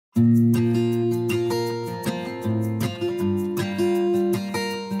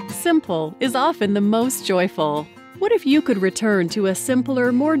simple is often the most joyful. What if you could return to a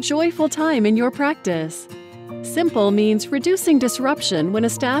simpler, more joyful time in your practice? Simple means reducing disruption when a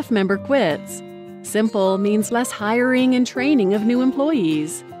staff member quits. Simple means less hiring and training of new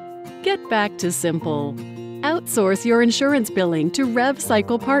employees. Get back to simple. Outsource your insurance billing to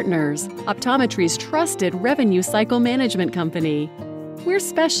RevCycle Partners, optometry's trusted revenue cycle management company. We're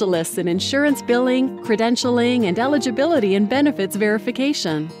specialists in insurance billing, credentialing, and eligibility and benefits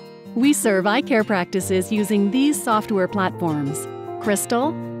verification. We serve eye care practices using these software platforms: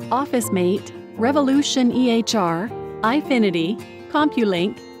 Crystal, OfficeMate, Revolution EHR, iFinity,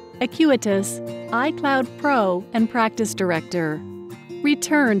 CompuLink, Acuitas, iCloud Pro, and Practice Director.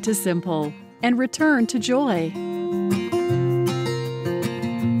 Return to simple and return to joy.